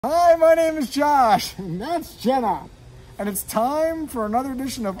Hi, my name is Josh, and that's Jenna. And it's time for another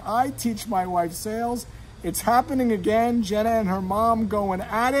edition of I Teach My Wife Sales. It's happening again, Jenna and her mom going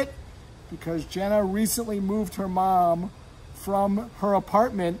at it, because Jenna recently moved her mom from her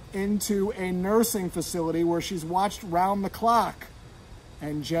apartment into a nursing facility where she's watched round the clock.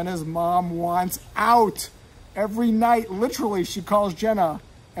 And Jenna's mom wants out. Every night, literally, she calls Jenna.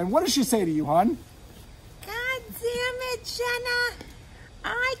 And what does she say to you, hon? God damn it, Jenna.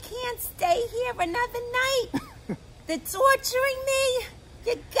 I can't stay here another night. They're torturing me.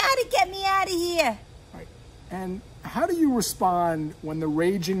 You gotta get me out of here. Right. And how do you respond when the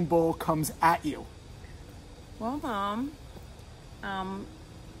raging bull comes at you? Well, Mom,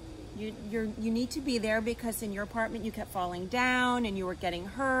 you need to be there because in your apartment you kept falling down and you were getting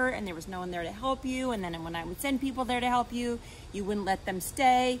hurt and there was no one there to help you. And then when I would send people there to help you, you wouldn't let them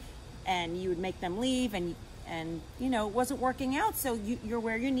stay and you would make them leave and you know, it wasn't working out, so you're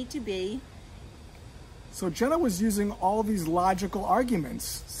where you need to be. So Jenna was using all these logical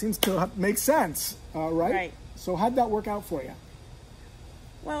arguments. Seems to make sense, right? Right. So how'd that work out for you?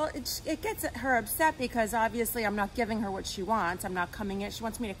 Well, it gets her upset because obviously I'm not giving her what she wants. I'm not coming in. She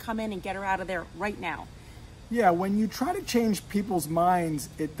wants me to come in and get her out of there right now. Yeah, when you try to change people's minds,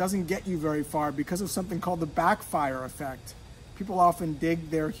 it doesn't get you very far because of something called the backfire effect. People often dig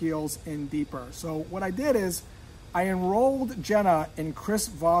their heels in deeper. So what I did is I enrolled Jenna in Chris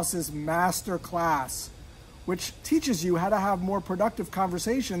Voss's master class, which teaches you how to have more productive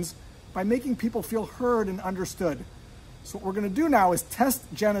conversations by making people feel heard and understood. So what we're going to do now is test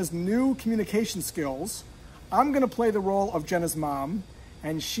Jenna's new communication skills. I'm going to play the role of Jenna's mom,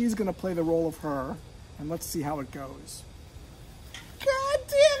 and she's going to play the role of her, and let's see how it goes. God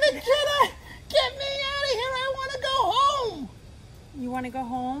damn it, Jenna! Get me out of here! I want to go home! You want to go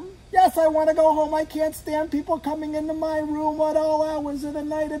home? Yes, I want to go home. I can't stand people coming into my room at all hours of the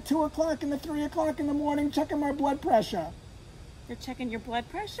night at 2 o'clock and at 3 o'clock in the morning checking my blood pressure. They're checking your blood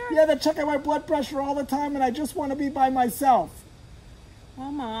pressure? Yeah, they're checking my blood pressure all the time, and I just want to be by myself.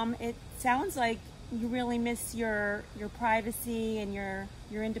 Well, Mom, it sounds like you really miss your privacy and your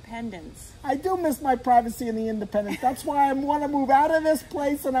independence. I do miss my privacy and the independence. That's why I want to move out of this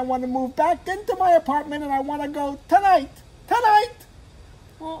place, and I want to move back into my apartment, and I want to go tonight. Tonight!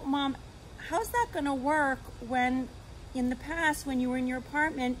 Well, Mom, how's that going to work when, in the past, when you were in your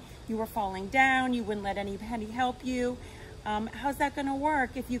apartment, you were falling down, you wouldn't let anybody help you? How's that going to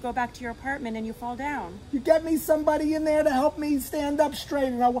work if you go back to your apartment and you fall down? You get me somebody in there to help me stand up straight,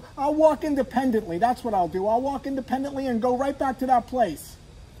 and I'll walk independently. That's what I'll do. I'll walk independently and go right back to that place.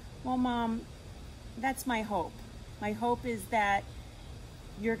 Well, Mom, that's my hope. My hope is that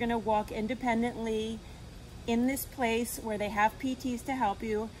you're going to walk independently in this place where they have PTs to help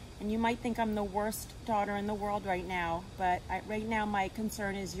you, and you might think I'm the worst daughter in the world right now, but right now my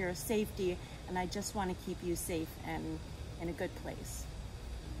concern is your safety, and I just want to keep you safe and in a good place.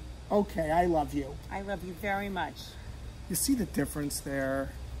 Okay, I love you. I love you very much. You see the difference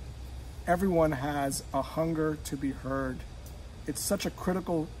there? Everyone has a hunger to be heard. It's such a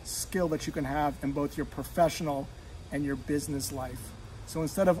critical skill that you can have in both your professional and your business life. So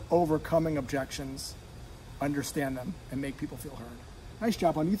instead of overcoming objections, understand them and make people feel heard. Nice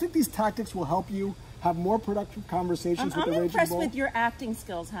job, hon. Do you think these tactics will help you have more productive conversations with the raging bull? I'm impressed with your acting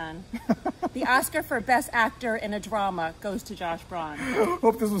skills, hon. The Oscar for Best Actor in a Drama goes to Josh Braun.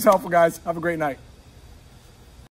 Hope this was helpful, guys. Have a great night.